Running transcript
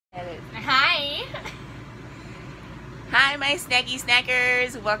Hi my snacky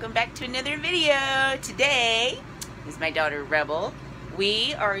snackers, welcome back to another video. Today is my daughter Rebel.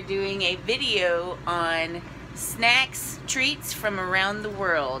 We are doing a video on snacks, treats from around the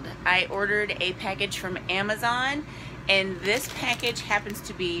world. I ordered a package from Amazon and this package happens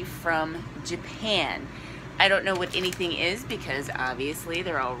to be from Japan. I don't know what anything is because obviously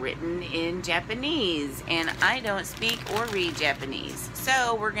they're all written in Japanese and I don't speak or read Japanese.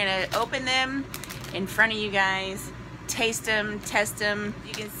 So we're gonna open them in front of you guys, taste them, test them.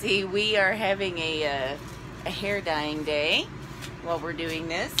 You can see we are having a hair dyeing day while we're doing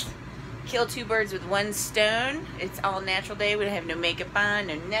this. Kill two birds with one stone. It's all natural day. We don't have no makeup on,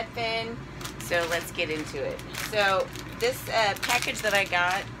 no nothing. So let's get into it. So this package that I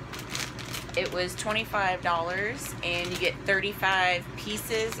got, it was $25 and you get 35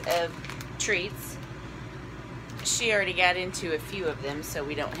 pieces of treats. She already got into a few of them, so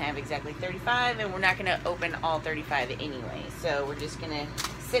we don't have exactly 35, and we're not going to open all 35 anyway. So we're just going to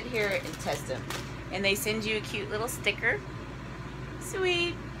sit here and test them. And they send you a cute little sticker.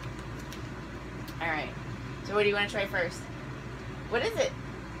 Sweet. Alright, so what do you want to try first? What is it?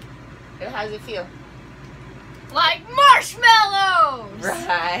 How does it feel? Like marshmallows!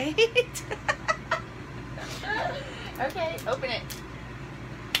 Right. Okay, open it.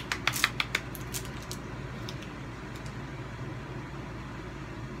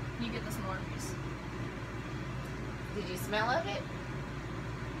 You get this more piece. Did you smell of it?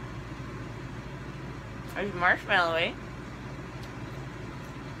 It's marshmallowy.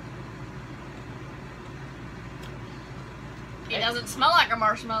 It doesn't smell like a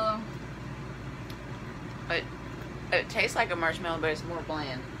marshmallow. It tastes like a marshmallow, but it's more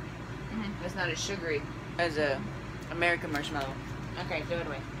bland. Mm-hmm. It's not as sugary as a American marshmallow. Okay, throw it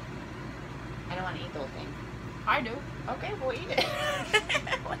away. I don't want to eat the whole thing. I do. Okay, we'll eat it.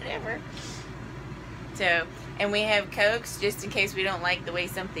 Whatever. So, and we have Cokes just in case we don't like the way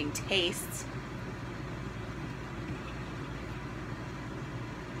something tastes.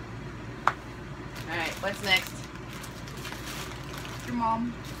 Alright, what's next? Your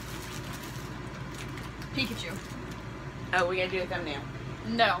mom. Pikachu. Oh, we gotta do a thumbnail.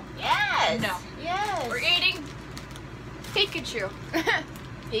 No. Yes! No. Yes! We're eating Pikachu.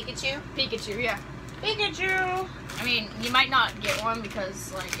 Pikachu? Pikachu, yeah. Pikachu! I mean, you might not get one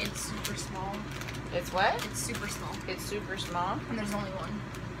because, like, it's super small. It's what? It's super small. It's super small. And there's only one.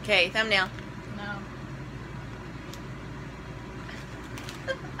 Okay, thumbnail. No.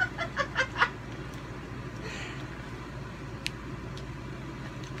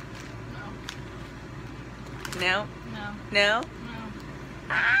 No? No. No? No.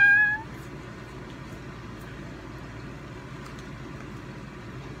 Ah!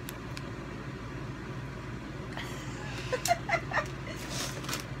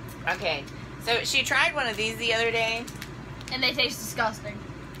 Okay, so she tried one of these the other day. And they taste disgusting.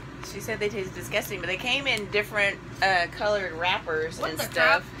 She said they taste disgusting, but they came in different colored wrappers What and the stuff.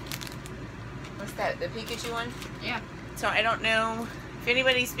 crap? What's that, the Pikachu one? Yeah. So I don't know. If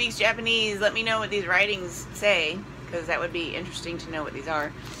anybody speaks Japanese, let me know what these writings say, because that would be interesting to know what these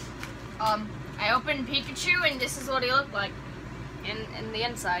are. I opened Pikachu and this is what he looked like. In the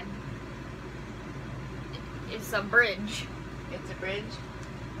inside. It's a bridge. It's a bridge?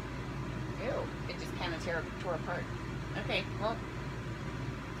 Ew, it just kind of tore apart. Okay, well.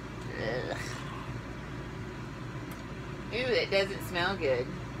 Ugh. Ew, it doesn't smell good.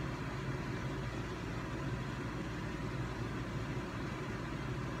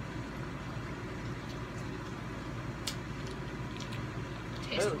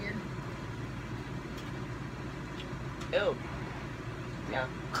 Tastes Ooh. weird. Ew. No.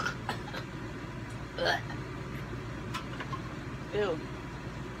 Ugh. Ew.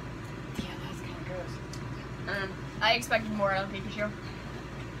 Yeah, that's kind of gross. I expected more out of Pikachu.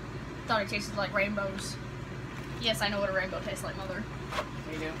 Thought it tasted like rainbows. Yes, I know what a rainbow tastes like, Mother.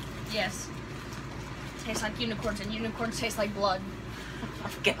 You do? Yes. Tastes like unicorns, and unicorns taste like blood. Oh,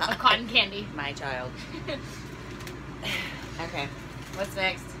 God. Of cotton candy. My child. Okay, what's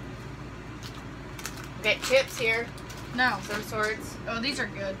next? We got chips here, No. some sorts. Oh, these are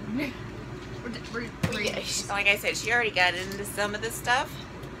good. Yeah, like I said, she already got into some of this stuff.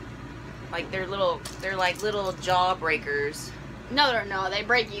 Like they're like little jaw breakers. No, they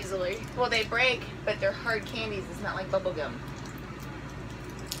break easily. Well, they break, but they're hard candies. It's not like bubble gum.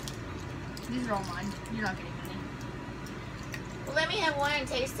 These are all mine. You're not getting any. Well, let me have one and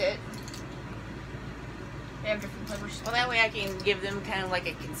taste it. They have different flavors. Well, that way I can give them kind of like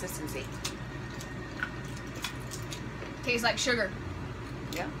a consistency. Tastes like sugar.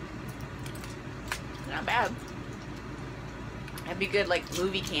 Yeah. Not bad. That'd be good, like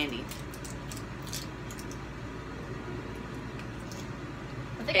movie candy.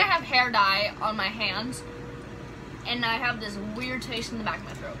 I think I have hair dye on my hands, and I have this weird taste in the back of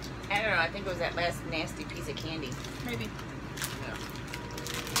my throat. I don't know. I think it was that last nasty piece of candy. Maybe.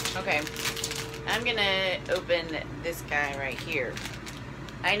 Yeah. Okay. I'm gonna open this guy right here.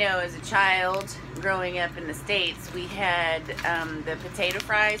 I know as a child, growing up in the States, we had the potato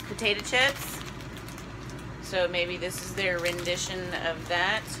fries, potato chips. So maybe this is their rendition of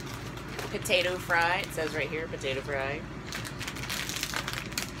that. Potato fry. It says right here, potato fry.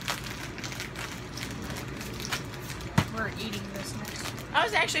 We're eating this next. I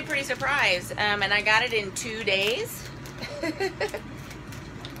was actually pretty surprised, and I got it in 2 days.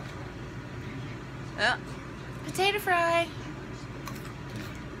 Oh, potato fry.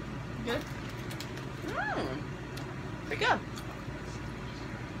 Good? Pretty good.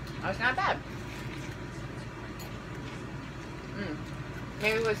 Oh, it's not bad.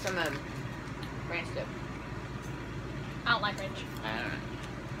 Maybe with some ranch dip. I don't like ranch. I don't know.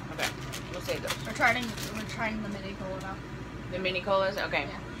 Okay, we'll save those. We're trying the mini cola now. The mini colas? Okay.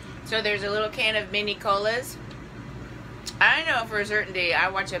 Yeah. So there's a little can of mini colas. I know for a certainty, I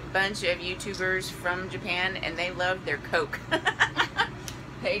watch a bunch of YouTubers from Japan and they love their Coke.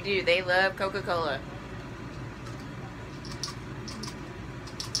 They do. They love Coca-Cola.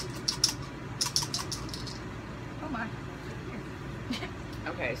 Oh my.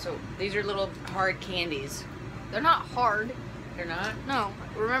 Okay, so these are little hard candies. They're not hard. They're not? No.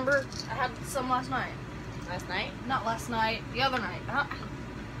 Remember, I had some last night. Last night? Not last night. The other night.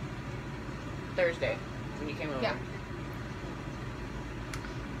 Thursday, when you came over. Yeah.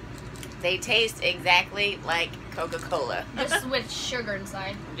 They taste exactly like Coca-Cola. Just with sugar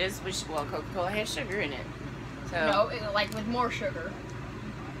inside. Just with, well, Coca-Cola has sugar in it. So No, like with more sugar.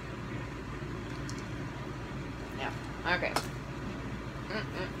 yeah. Okay.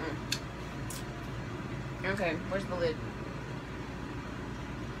 Okay, where's the lid?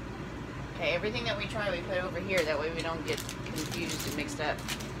 Okay, everything that we try, we put over here. That way we don't get confused and mixed up.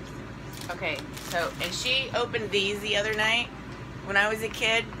 Okay, so, and she opened these the other night. When I was a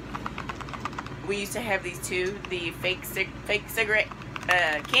kid, we used to have these too. The fake cigarette,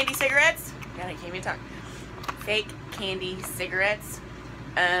 candy cigarettes. God, I can't even talk. Fake candy cigarettes.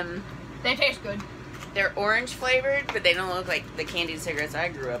 They taste good. They're orange flavored, but they don't look like the candy cigarettes I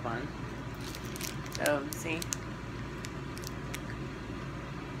grew up on. So, see?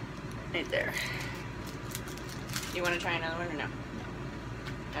 Right there. You want to try another one or no?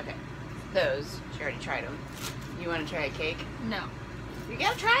 Okay. Those, she already tried them. You want to try a cake? No. You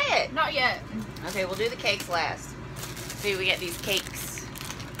gotta try it! Not yet. Okay, we'll do the cakes last. See, we got these cakes.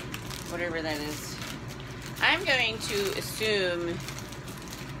 Whatever that is. I'm going to assume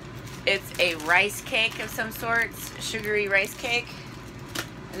it's a rice cake of some sort. Sugary rice cake.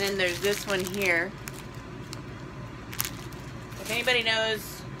 And then there's this one here. If anybody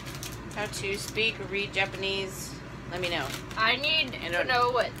knows how to speak or read Japanese, let me know. I need to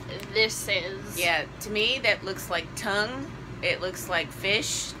know what this is. Yeah, to me that looks like tongue. It looks like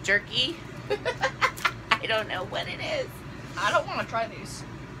fish jerky. I don't know what it is. I don't want to try these.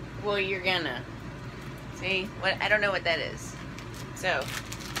 Well, you're gonna. See? What? I don't know what that is. So,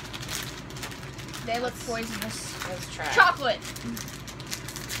 They look poisonous. let's try. Chocolate.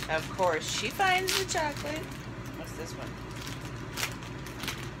 Of course, she finds the chocolate. What's this one?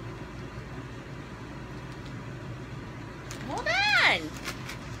 Hold on!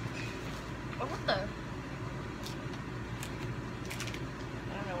 Oh, what the?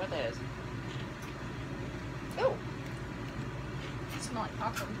 I don't know what that is. Oh! It smells like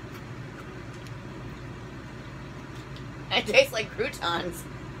popcorn. It tastes like croutons.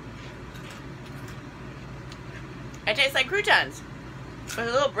 It tastes like croutons.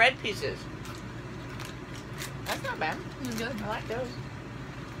 With little bread pieces. That's not bad. It's good. I like those.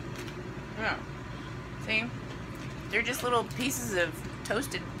 Yeah. See? They're just little pieces of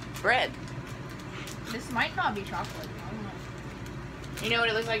toasted bread. This might not be chocolate. I don't know. You know what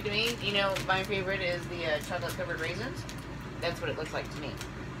it looks like to me? You know, my favorite is the chocolate covered raisins. That's what it looks like to me.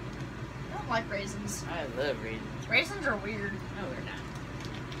 I don't like raisins. I love raisins. Raisins are weird. No, they're not.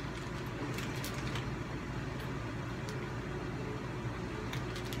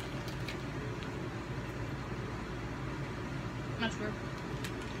 That's weird.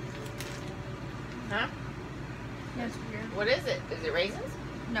 Huh? That's weird. What is it? Is it raisins?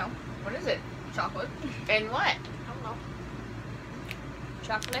 No. What is it? Chocolate. And what? I don't know.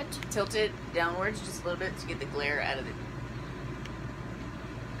 Chocolate. Tilt it downwards just a little bit to get the glare out of it.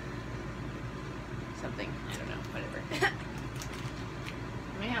 Something. I don't know. Whatever.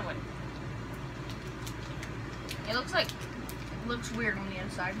 Let me have one. It looks weird on the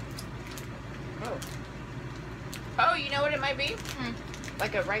inside. Oh. Oh, you know what it might be?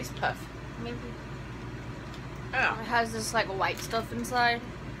 like a rice puff. Maybe. Oh. It has this like white stuff inside.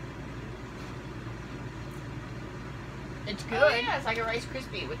 It's good. Oh, yeah, it's like a Rice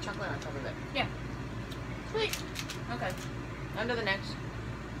Krispie with chocolate on top of it. Yeah. Sweet. Okay. On to the next.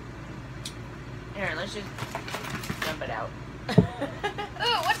 Here, let's just dump it out.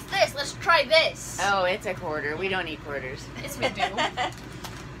 Ooh, what's this? Let's try this. Oh, it's a quarter. We don't eat quarters. Yes, we do.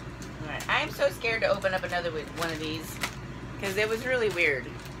 Alright, I'm so scared to open up another one of these because it was really weird.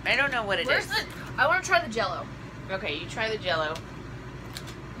 I don't know what it Where's is. the? I want to try the Jello. Okay, you try the Jello.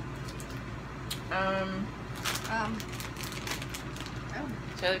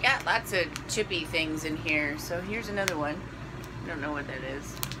 So we got lots of chippy things in here. So here's another one. I don't know what that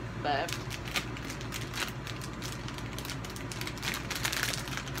is, but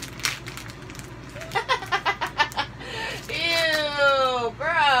ew,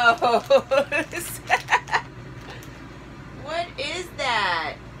 gross. What is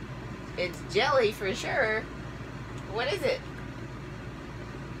that? It's jelly for sure. What is it?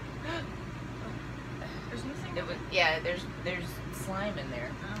 There's nothing. It was, yeah, there's slime in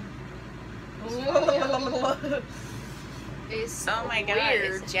there. It's Oh my god,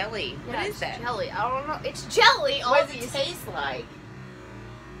 weird. it's jelly. Yeah, What is it's that? Jelly. I don't know. It's jelly. What does it Obviously. taste like?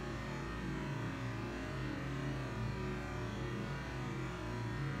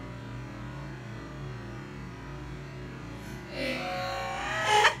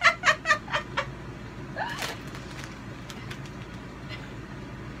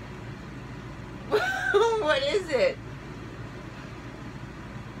 What is it?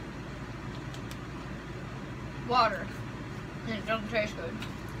 Water. And it doesn't taste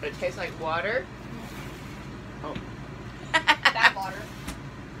good. It tastes like water. Oh. Bad water.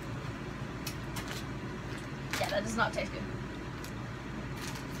 Yeah, that does not taste good.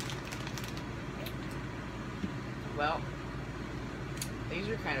 Well, these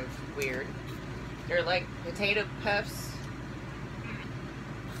are kind of weird. They're like potato puffs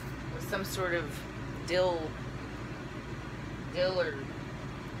with some sort of dill or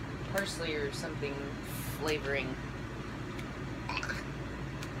parsley or something flavoring.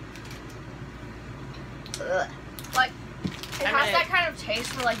 Ugh. Like, it I'm has gonna- that kind of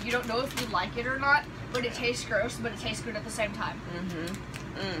taste where, like, you don't know if you like it or not, but it tastes gross, but it tastes good at the same time.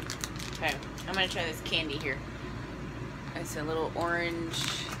 Okay, I'm gonna try this candy here. It's a little orange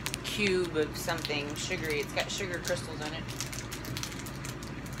cube of something sugary. It's got sugar crystals in it.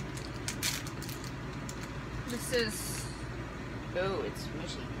 This is Oh, it's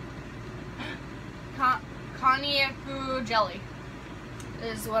mushy. Konjaku jelly.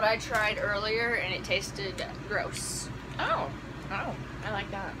 Is what I tried earlier, and it tasted gross. Oh, I like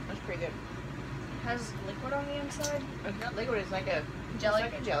that. That's pretty good. It has liquid on the inside. It's not liquid. It's like a Jelly?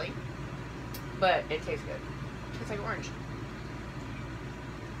 It's like a jelly, but it tastes good. It tastes like orange.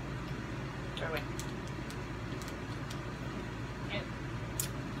 Throw it away. It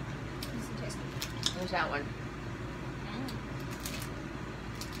doesn't taste good. There's that one.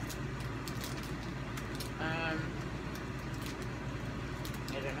 I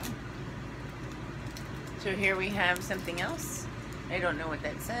don't know. So here we have something else. I don't know what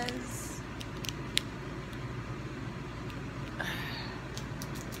that says.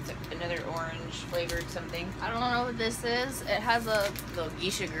 It's another orange flavored something. I don't know what this is. It has a Little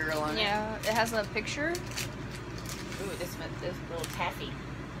geisha girl on it. yeah. It has a picture. Ooh, this little taffy.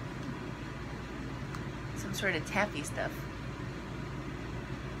 Some sort of taffy stuff.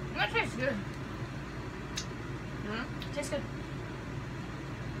 That tastes good. Hmm? It tastes good.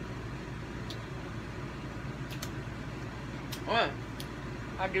 Oh,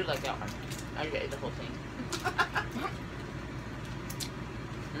 I do like that one. I just ate the whole thing.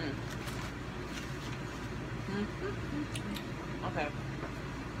 Okay.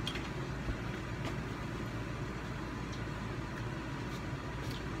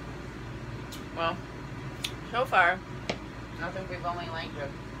 Well, so far, I think we've only liked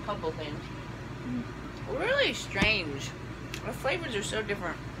a couple things. Really strange. The flavors are so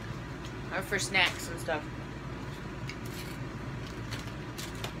different. Or for snacks and stuff.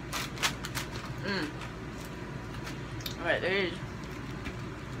 Alright, there is.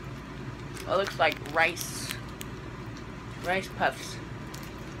 It looks like rice puffs.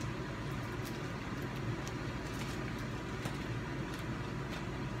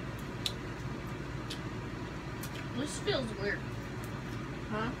 This feels weird.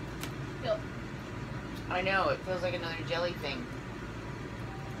 Huh? Yep. I know, it feels like another jelly thing.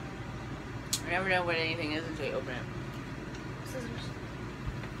 I never know what anything is until you open it. Scissors.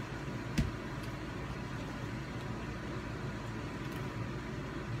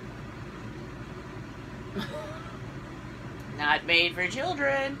 Not made for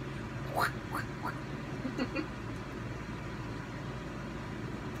children. Oh,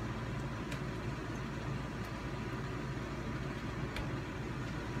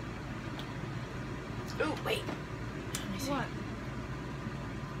 wait. Let me see. What?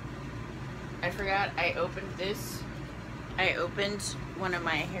 I forgot I opened this. I opened one of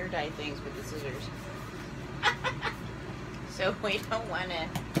my hair dye things with the scissors. So we don't want to...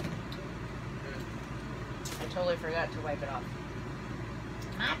 I totally forgot to wipe it off.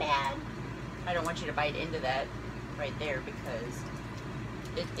 My bad. I don't want you to bite into that right there because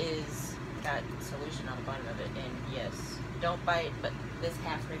it is got solution on the bottom of it. And yes, don't bite, but this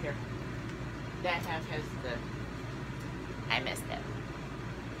half right here. That half has the... I messed up.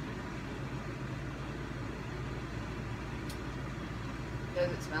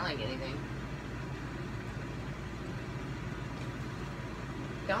 Doesn't smell like anything.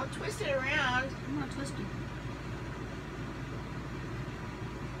 Don't twist it around. I'm not twisting.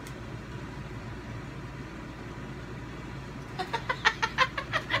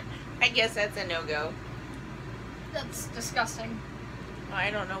 I guess that's a no-go. That's disgusting. I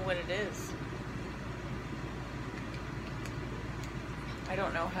don't know what it is. I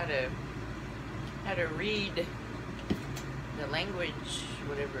don't know how to read the language,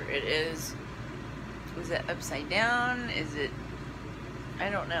 whatever it is. Is it upside down? Is it... I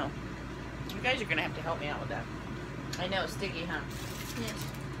don't know. You guys are gonna have to help me out with that. I know, it's sticky, huh? Yes.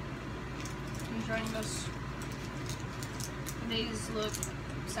 I'm enjoying this. These look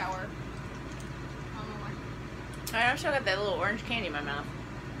sour. I don't know why. I also got that little orange candy in my mouth.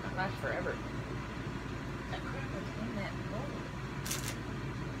 That lasts forever. That crap was in that bowl.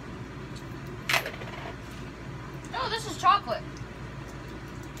 Oh, this is chocolate.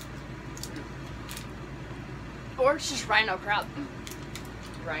 Or it's just rhino crab.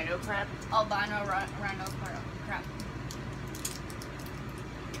 Rhino crab? Albino rhino crab.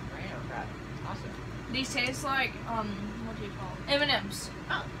 Rhino crab. Awesome. These taste like, what do you call them? M&M's.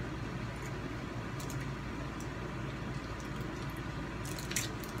 Oh.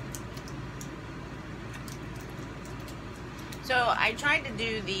 So I tried to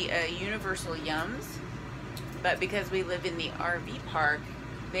do the Universal Yums, but because we live in the RV park,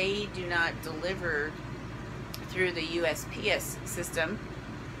 they do not deliver through the USPS system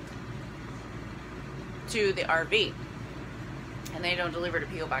to the RV, and they don't deliver to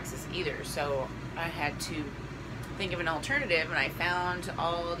P.O. boxes either. So I had to think of an alternative, and I found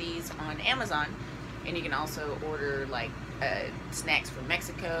all these on Amazon, and you can also order like snacks from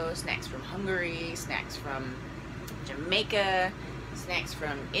Mexico, snacks from Hungary, snacks from Jamaica, snacks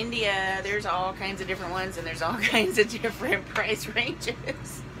from India. There's all kinds of different ones, and there's all kinds of different price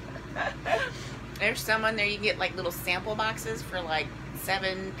ranges. There's some on there you can get like little sample boxes for like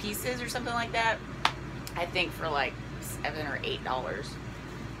 7 pieces or something like that. I think for like $7 or $8.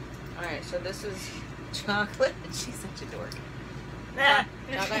 Alright, so this is chocolate. She's such a dork.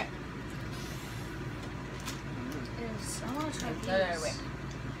 Chocolate. I want to try Throw that these. away.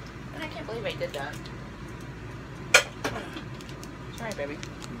 And I can't believe I did that. Try, baby.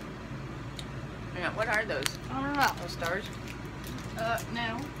 Yeah, what are those? I don't know. Those stars?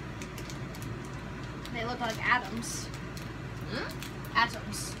 No. They look like atoms. Hmm?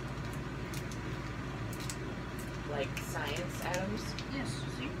 Atoms. Like science atoms? Yes.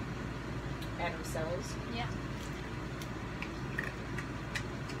 See? Atom cells? Yeah.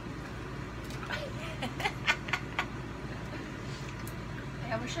 They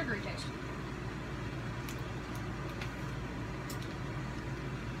have a sugary taste.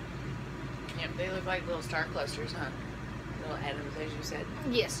 Yep, they look like little star clusters, huh? Little atoms, as you said.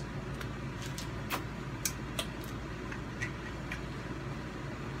 Yes.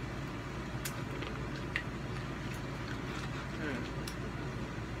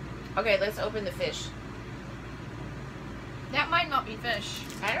 Okay, let's open the fish. That might not be fish.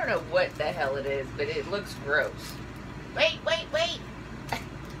 I don't know what the hell it is, but it looks gross. Wait, wait, wait!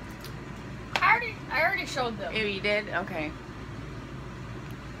 I already showed them. Oh, you did? Okay.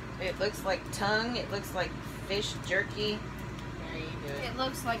 It looks like tongue. It looks like fish jerky. There you do it. It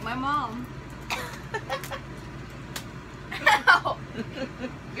looks like my mom. Ow!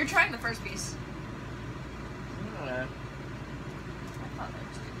 You're trying the first piece. I don't know. I thought that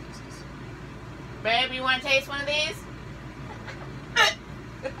was 2 pieces. Babe, you want to taste one of these?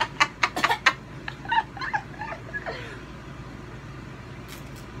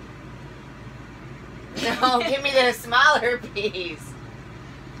 No, give me the smaller piece.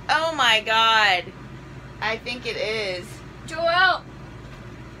 Oh my god. I think it is. Joel!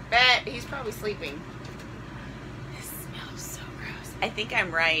 Bet he's probably sleeping. This smells so gross. I think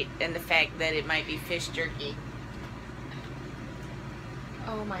I'm right in the fact that it might be fish jerky.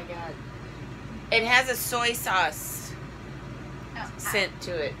 Oh my god. It has a soy sauce Oh, scent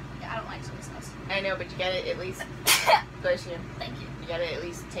to it. I don't like soy sauce. I know, but you gotta at least, bless you. Thank you. You gotta at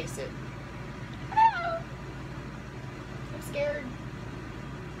least taste it. I'm Scared.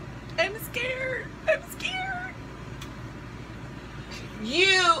 I'm scared. I'm scared.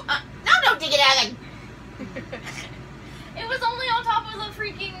 You. No, don't dig it out of It was only on top of the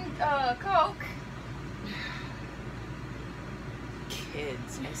freaking Coke.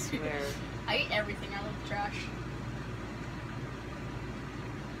 Kids, I swear. I eat everything out of the trash.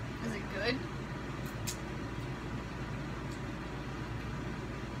 Is it good?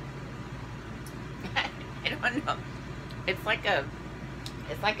 I don't know. It's like a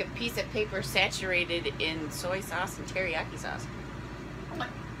piece of paper saturated in soy sauce and teriyaki sauce.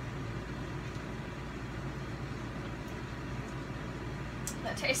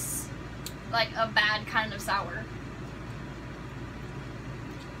 That tastes like a bad kind of sour.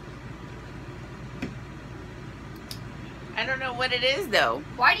 I don't know what it is though.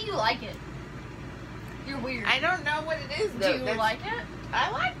 Why do you like it? You're weird. I don't know what it is though. Do you like it? I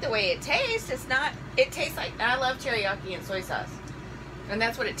like the way it tastes. It's not. It tastes like. I love teriyaki and soy sauce, and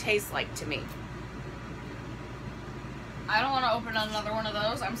that's what it tastes like to me. I don't want to open another one of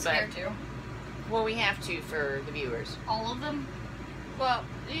those. I'm scared to. Well, we have to for the viewers. All of them? Well,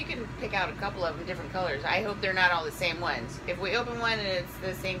 you can pick out a couple of them, different colors. I hope they're not all the same ones. If we open one and it's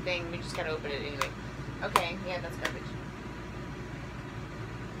the same thing, we just gotta open it anyway. Okay, yeah, that's garbage.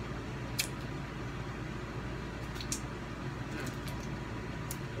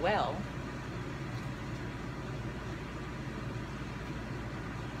 Well,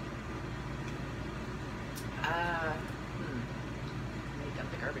 let me dump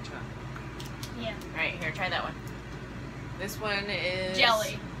the garbage, huh? Yeah. Alright, here, try that one. This one is...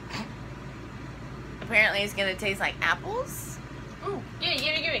 Jelly. Apparently it's gonna taste like apples. Ooh, give me.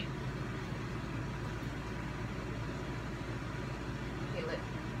 Feel it.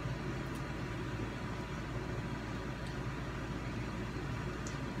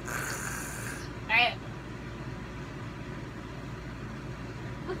 Alright.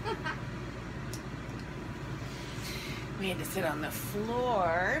 We had to sit on the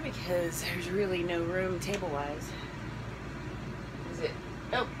floor because there's really no room table-wise. Is it?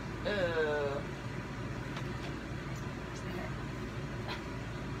 Oh.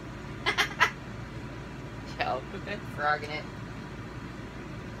 Yo, frog in it.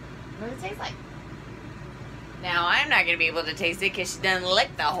 What does it taste like? Now, I'm not going to be able to taste it because she done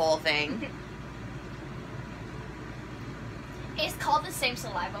licked the whole thing. It's called the same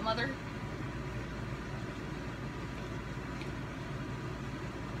saliva, Mother.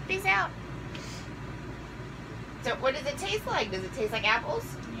 Peace out. So, what does it taste like? Does it taste like apples?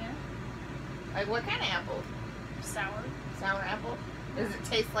 Yeah. Like, what kind of apple? Sour. Sour apple? Does it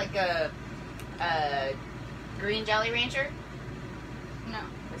taste like a green Jolly Rancher? No.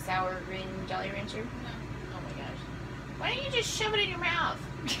 A sour green Jolly Rancher? No. Oh my gosh. Why don't you just shove it in your mouth?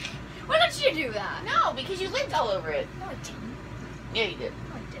 Why don't you do that? No, because you licked all over it. No, I didn't. Yeah, you did.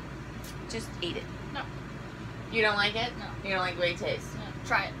 No, I didn't. Just eat it. No. You don't like it? No. You don't like the way it tastes? No.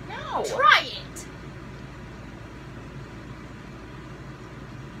 Try it. No. Try it.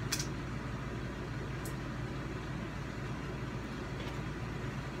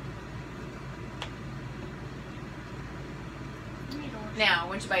 Now,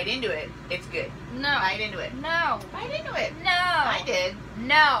 once you bite into it, it's good. No. Bite into it. No. Bite into it. No. I did.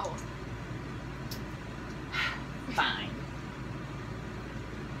 No. Fine.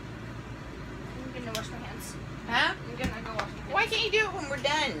 I'm gonna wash my hands. Huh? I'm gonna go wash my hands. Why can't you do it when we're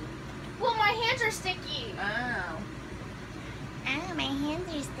done? Well, my hands are sticky. Oh. Oh, my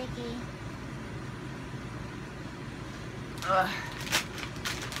hands are sticky. Ugh.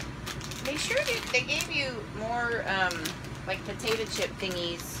 They sure did. They gave you more, like potato chip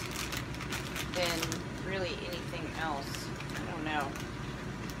thingies than really anything else. I don't know.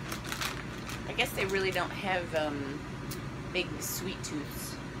 I guess they really don't have, big sweet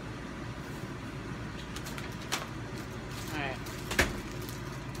tooths. Alright.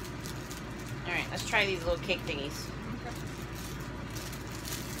 Alright, let's try these little cake thingies.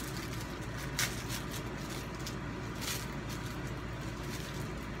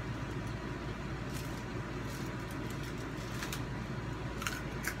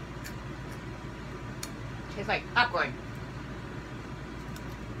 Tastes like popcorn.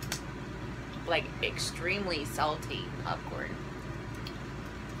 Like extremely salty popcorn.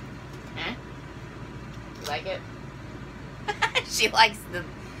 Eh? You like it? She likes the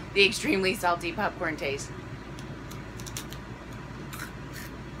extremely salty popcorn taste.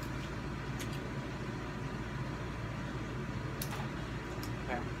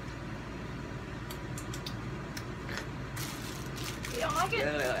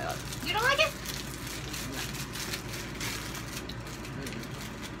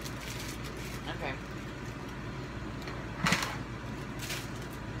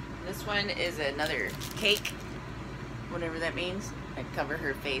 This one is another cake, whatever that means. I cover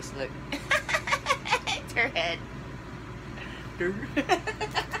her face, look. It's her head. Alright.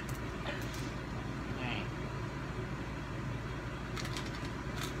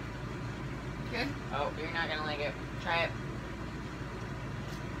 Good. Oh, you're not gonna like it. Try it.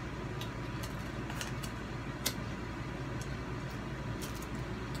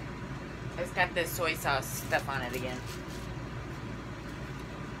 It's got this soy sauce stuff on it again.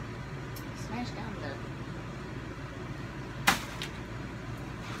 Smash down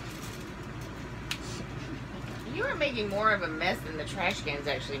the... You are making more of a mess than the trash can's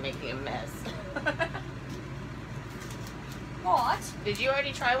actually making a mess. What? Did you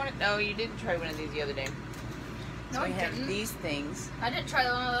already try one? No, you didn't try one of these the other day. No, So we I have didn't. these things. I didn't try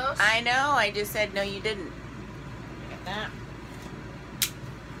one of those. I know, I just said no you didn't. Got that.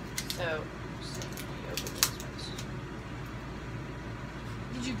 So,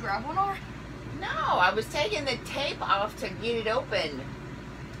 Did you grab one already? no, I was taking the tape off to get it open.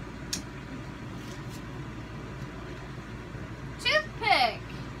 Toothpick.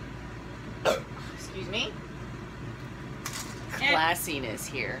 Excuse me? And- Classiness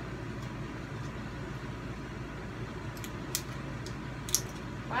here.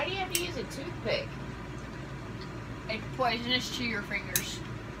 Why do you have to use a toothpick? It's poisonous to your fingers.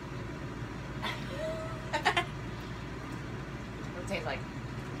 What it tastes like?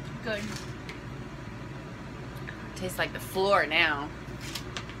 Good. Tastes like the floor now.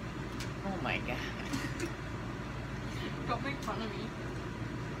 Oh my god. Don't make fun of me.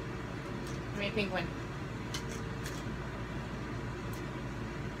 Give me a pink one.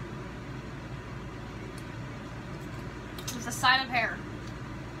 It's a sign of hair.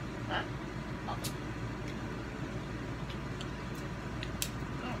 Huh? Oh.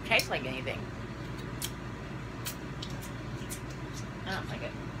 Don't taste like anything. I don't like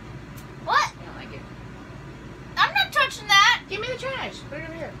it. What? I don't like it. I'm not touching that. Give me the trash. Put it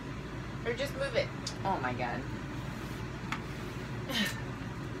over here. Or just move it. Oh my god.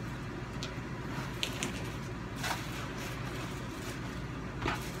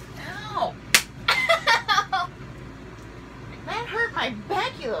 Ow! That hurt my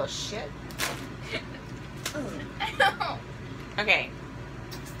back, you little shit. Okay.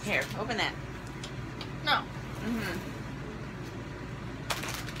 Here, open that. No. Mm-hmm.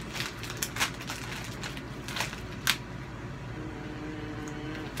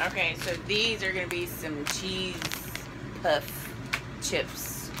 Okay, so these are gonna be some cheese puff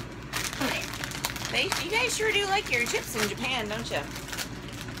chips. You guys sure do like your chips in Japan, don't you?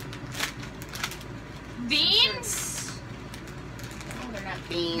 Beans? Oh, they're not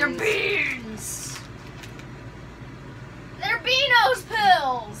beans. They're beans. They're Beano's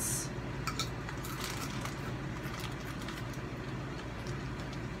pills.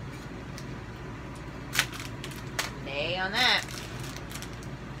 Nay on that.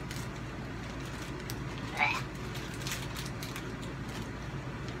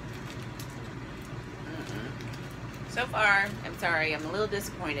 So far, I'm sorry, I'm a little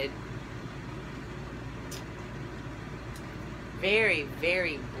disappointed. Very,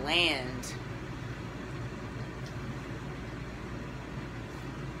 very bland.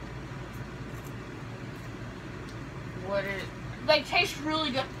 What are... They taste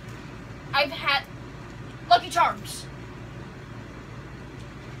really good. I've had Lucky Charms.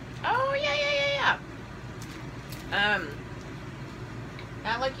 Oh, yeah.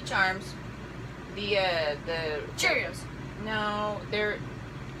 Not Lucky Charms. The Cheerios. No, they're...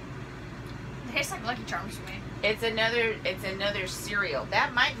 They taste like Lucky Charms to me. It's another cereal.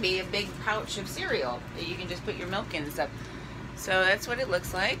 That might be a big pouch of cereal that you can just put your milk in and stuff. So that's what it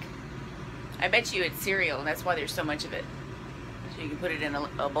looks like. I bet you it's cereal, and that's why there's so much of it. So you can put it in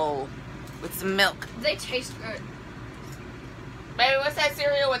a bowl with some milk. They taste good. Baby, what's that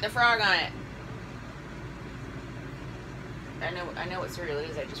cereal with the frog on it? I know what cereal it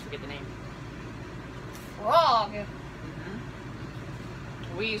is. I just forget the name. Frog.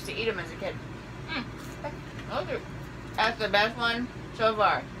 We used to eat them as a kid. Mm. That's the best one so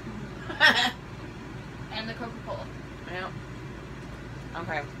far. And the Coca-Cola. Yep.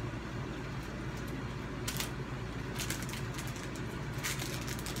 Okay.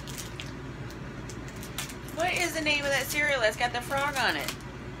 What is the name of that cereal that's got the frog on it?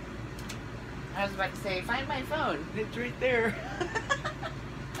 I was about to say, find my phone. It's right there.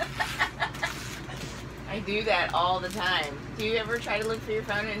 I do that all the time. Do you ever try to look for your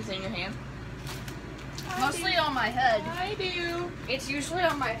phone and it's in your hand? Mostly on my head. I do. It's usually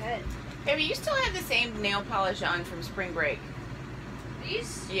on my head. Baby, you still have the same nail polish on from spring break.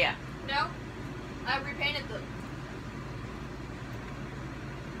 These? Yeah. No. I repainted them.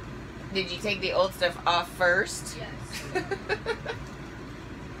 Did you take the old stuff off first? Yes.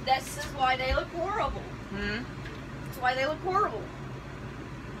 This is why they look horrible. Hmm? That's why they look horrible.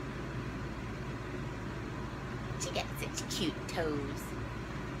 She got such cute toes.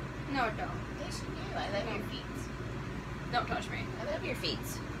 No, don't. Yes, you do. I love your feet. Don't touch me. I love your feet.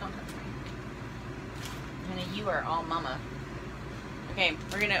 Don't touch me. Honey, you are all mama. Okay,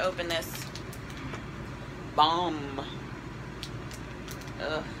 we're gonna open this bomb.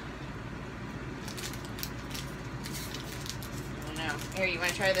 Ugh. I don't know. Here, you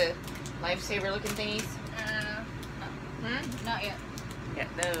wanna try the lifesaver looking thingies? No. Hmm? Not yet. Got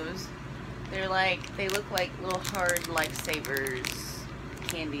those. They're like, they look like little hard lifesavers,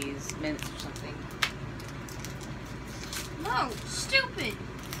 candies, mints or something. No, stupid.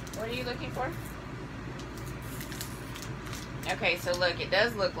 What are you looking for? Okay, so look, it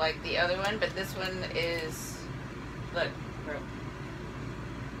does look like the other one, but this one is, look, bro.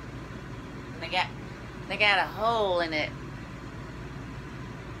 And they got a hole in it.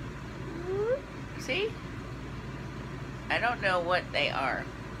 See? I don't know what they are.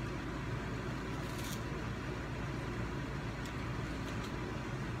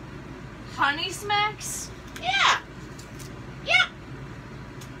 Honey Smacks? Yeah. Yeah.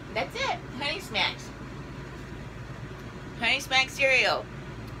 That's it. Honey Smacks. Honey Smack cereal.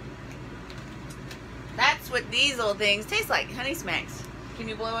 That's what these little things taste like. Honey Smacks. Can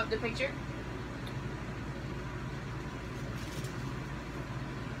you blow up the picture?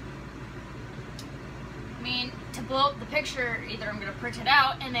 I mean, to blow up the picture, either I'm going to print it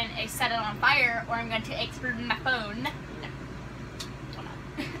out and then I set it on fire, or I'm going to explode my phone. No. Hold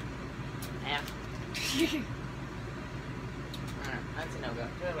on. Yeah. That's a no-go.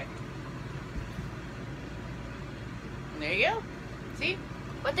 Go away. There you go. See?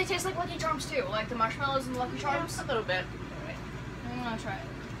 But they taste like Lucky Charms too, like the marshmallows and Lucky Charms. A little bit. I'm going to try it.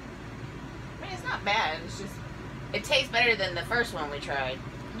 I mean, it's not bad. It's just, it tastes better than the first one we tried.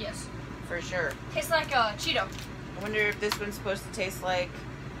 Yes. For sure. Tastes like a Cheeto. I wonder if this one's supposed to taste like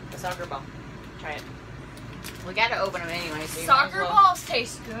a soccer ball. Try it. We gotta open them anyway. So you might as Soccer well- balls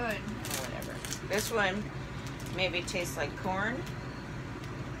taste good. Oh, whatever. This one maybe tastes like corn.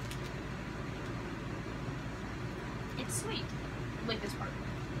 It's sweet. Like this part.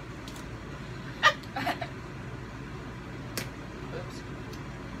 Oops.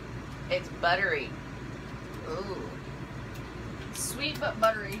 It's buttery. Ooh. Sweet but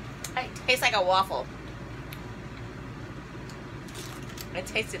buttery. It tastes like a waffle. It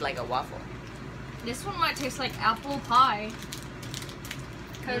tasted like a waffle. This one might taste like apple pie.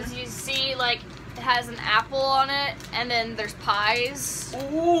 Because you see, like, it has an apple on it, and then there's pies.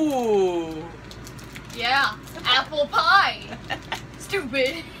 Ooh. Yeah, apple pie.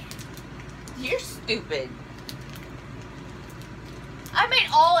 Stupid. You're stupid. I made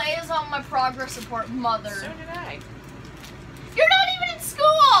all A's on my progress report, mother. So did I. You're not even in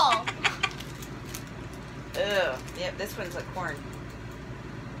school! Ugh. Yep, this one's like corn.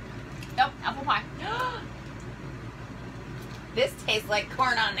 Nope, apple pie. This tastes like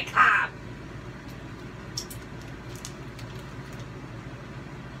corn on the cob.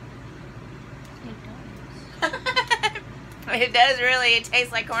 It does really. It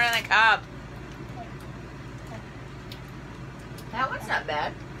tastes like corn on the cob. That one's not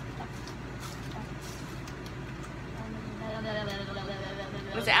bad.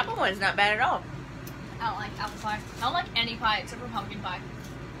 This apple one's not bad at all. I don't like apple pie. I don't like any pie except for pumpkin pie.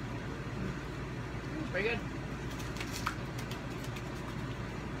 It's pretty good.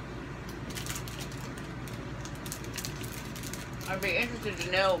 I'd be interested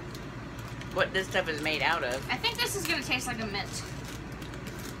to know what this stuff is made out of. I think this is gonna taste like a mint.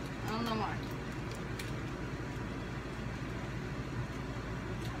 I don't know why.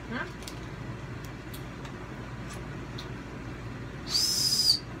 Huh?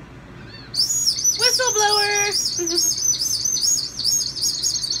 Whistleblower!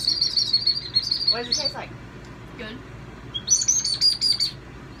 What does it taste like? Good.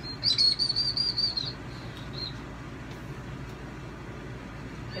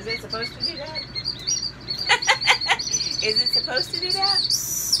 Is it supposed to do that? Is it supposed to do that?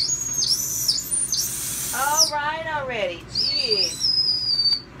 All right already. Jeez.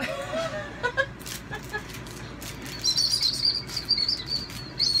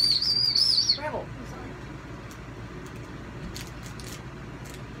 Rebel.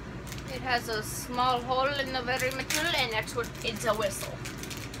 It has a small hole in the very middle, and that's what it's a whistle.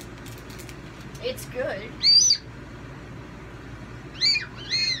 It's good.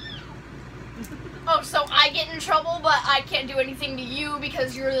 Oh, so I get in trouble, but I can't do anything to you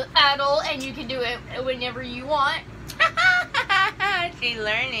because you're the adult and you can do it whenever you want. She's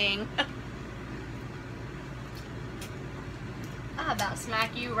learning. I about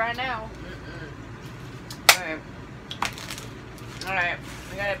smack you right now. Alright. Alright.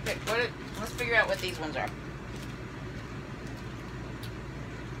 We gotta pick. Let's figure out what these ones are.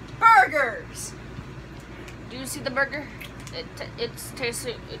 Burgers. Do you see the burger? It's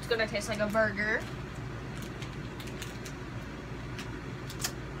gonna taste like a burger.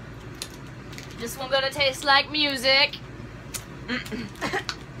 This one gonna taste like music.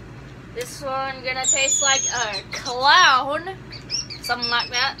 This one gonna taste like a clown. Something like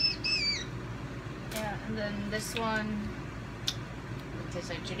that. Yeah, and then this one. It tastes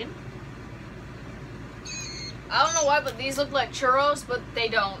like chicken. I don't know why, but these look like churros, but they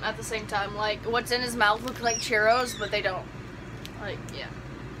don't at the same time. Like, what's in his mouth look like churros, but they don't. Like, yeah.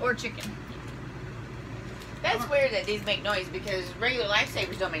 Or chicken. That's weird that these make noise because regular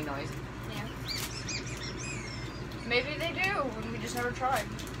Lifesavers don't make noise. Yeah. Maybe they do, and we just never tried.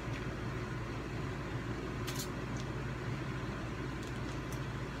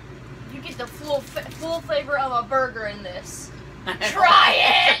 You get the full flavor of a burger in this. Try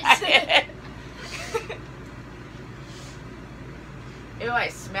it! Ew, I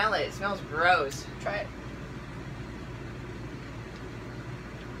smell it. It smells gross. Try it.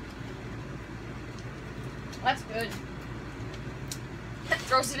 That's good.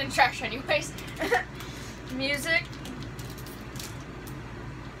 Throws it in trash anyways. Music.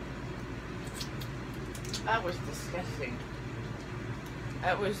 That was disgusting.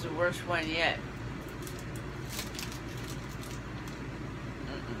 That was the worst one yet.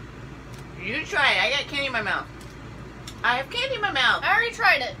 You try it. I got candy in my mouth. I have candy in my mouth. I already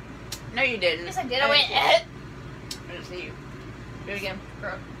tried it. No, you didn't. Yes, I did. I went, eh. I didn't see you. Do it again.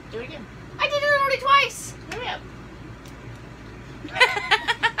 Bro. Do it again. I did it already twice. Hurry up.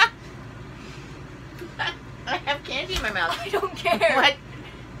 I have candy in my mouth. I don't care. What?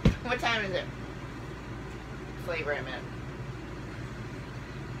 What time is it? Flavor, I meant.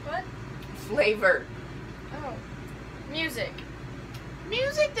 What? Flavor. Oh. Music.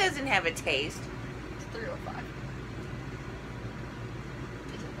 Music doesn't have a taste. It's 3:05.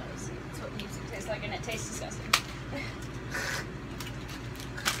 It does. That's what music tastes like, and it tastes disgusting.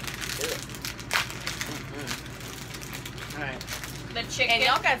 Alright. The chicken. And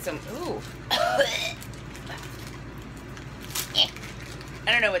y'all got some. Ooh.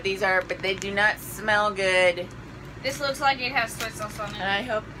 I don't know what these are, but they do not smell good. This looks like it has soy sauce on And it. I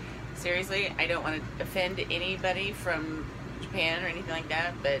hope, seriously, I don't want to offend anybody from Japan or anything like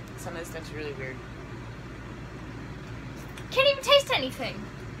that, but some of this stuff's really weird. Can't even taste anything.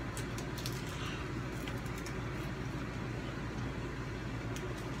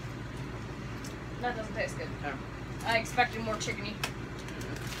 That doesn't taste good. Oh. I expected more chickeny.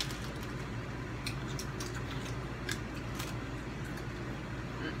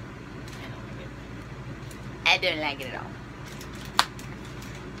 I don't like it at all.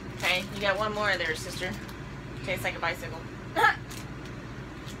 Okay, you got one more there, sister. Tastes like a bicycle.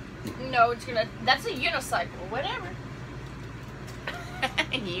 No, it's gonna. That's a unicycle. Whatever.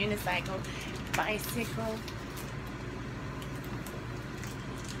 Unicycle, bicycle.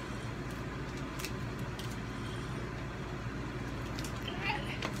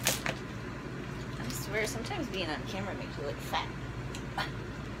 I swear, sometimes being on camera makes you look fat.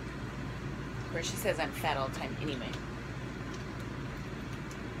 Where she says I'm fat all the time anyway.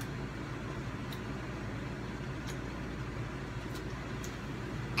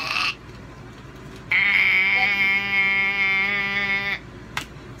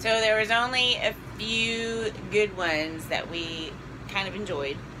 So there was only a few good ones that we kind of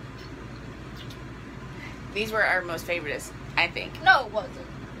enjoyed. These were our most favorites, I think. No, it wasn't.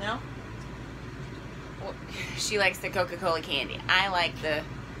 No? Well, she likes the Coca-Cola candy. I like the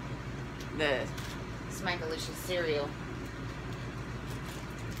Smackalicious cereal.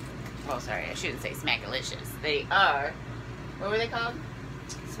 Oh, sorry, I shouldn't say Smackalicious. They are, what were they called?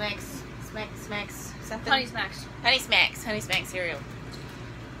 Smacks, something? Honey Smacks. Honey Smacks cereal.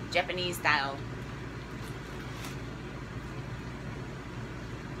 Japanese style.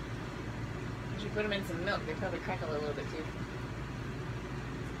 You should put them in some milk. They probably crackle a little bit too.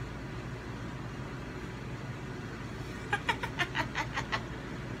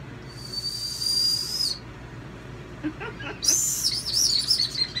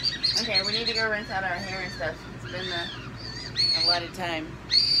 Okay, we need to go rinse out our hair and stuff. It's been a lot of time.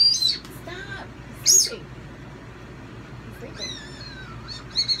 Stop! He's sleeping.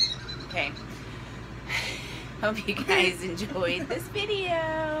 Okay. Hope you guys enjoyed this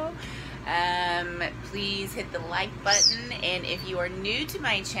video. Please hit the like button, and if you are new to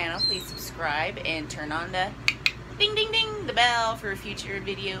my channel, please subscribe and turn on the ding ding ding the bell for future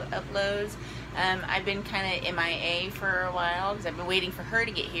video uploads. I've been kind of MIA for a while because I've been waiting for her to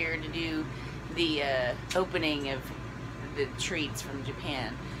get here to do the opening of the treats from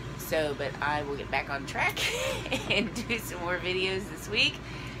Japan. So, but I will get back on track and do some more videos this week.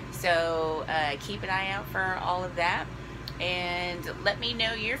 So keep an eye out for all of that. And let me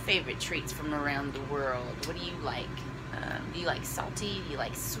know your favorite treats from around the world. What do you like? Do you like salty? Do you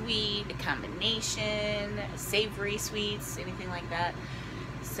like sweet? A combination? Savory sweets? Anything like that?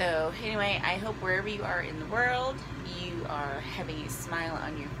 So anyway, I hope wherever you are in the world, you are having a smile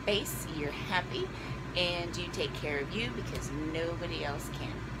on your face, you're happy, and you take care of you because nobody else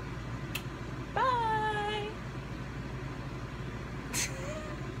can.